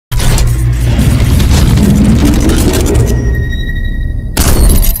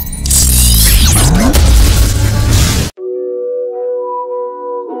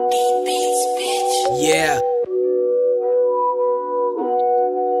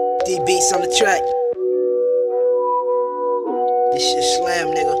50 beats on the track. This shit slam,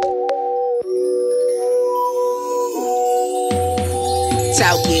 nigga.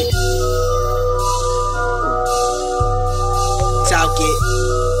 Talk it. Talk it.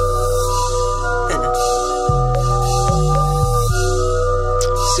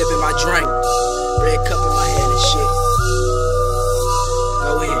 Sipping my drink. Red cup in my hand and shit.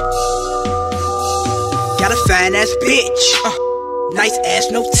 Go in. Got a fine ass bitch. Nice ass,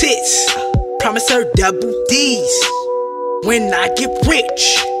 no tits. Promise her double D's when I get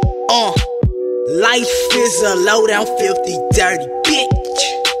rich. Life is a low down, filthy, dirty bitch.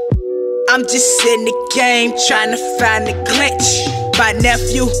 I'm just in the game trying to find the glitch. My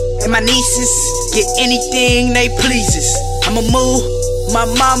nephew and my nieces get anything they pleases. I'ma move my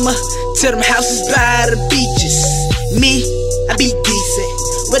mama to them houses by the beaches. Me, I be decent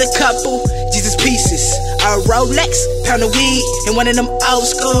with a couple Jesus pieces. A Rolex, pound of weed, and one of them old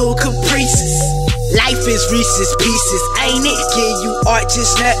school Caprices. Life is Reese's Pieces, ain't it? Give you art,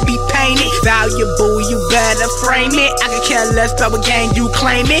 just let me paint it. Valuable, you better frame it. I can care less about what gang you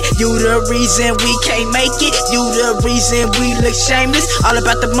claim it. You the reason we can't make it. You the reason we look shameless. All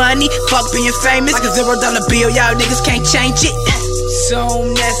about the money, fuck being famous. Like a $0 bill, y'all niggas can't change it.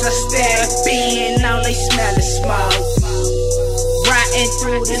 Soon as I step in, all they smell is smoke. Riding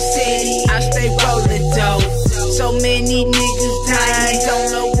through the city, I stay rolling dope. So many niggas dying,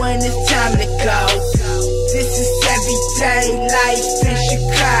 don't know when it's time to go. This is everyday life in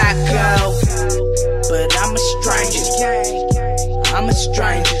Chicago. But I'm a stranger, I'm a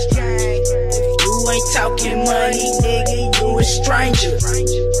stranger. If you ain't talking money, nigga, you a stranger.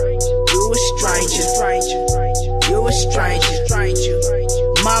 You a stranger, you a stranger.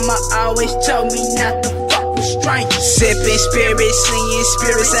 Mama always told me not to fuck with strangers. Sipping spirits, singing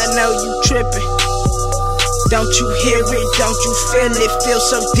spirits, I know you tripping. Don't you hear it, don't you feel it, feel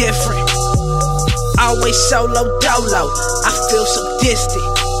so different. Always solo dolo, I feel so distant.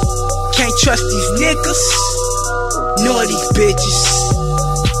 Can't trust these niggas, nor these bitches.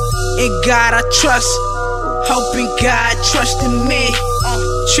 In God I trust, hoping God trusting me.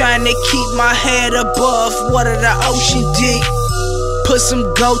 Trying to keep my head above water, the ocean deep. Put some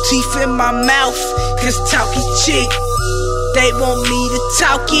gold teeth in my mouth, cause talk is cheap. They want me to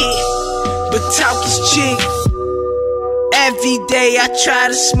talk it, but talk is cheap. Every day I try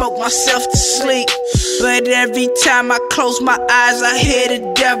to smoke myself to sleep, but every time I close my eyes I hear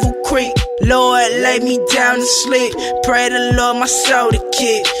the devil creep. Lord, lay me down to sleep. Pray the Lord my soul to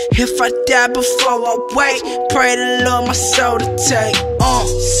keep. If I die before I wake, pray the Lord my soul to take.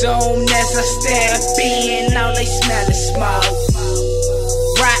 Soon as I step in, all they smell is smoke.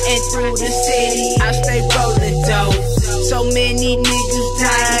 Riding through the city, I stay rolling dope. So many niggas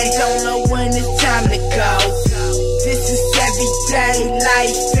dying, don't know when it's time to go. This is everyday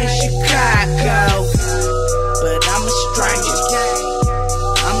life in Chicago. But I'm a stranger,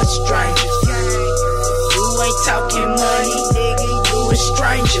 I'm a stranger. You ain't talking money, nigga, you a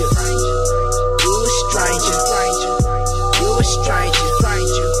stranger. You a stranger, you a stranger.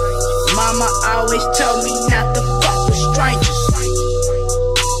 Mama always told me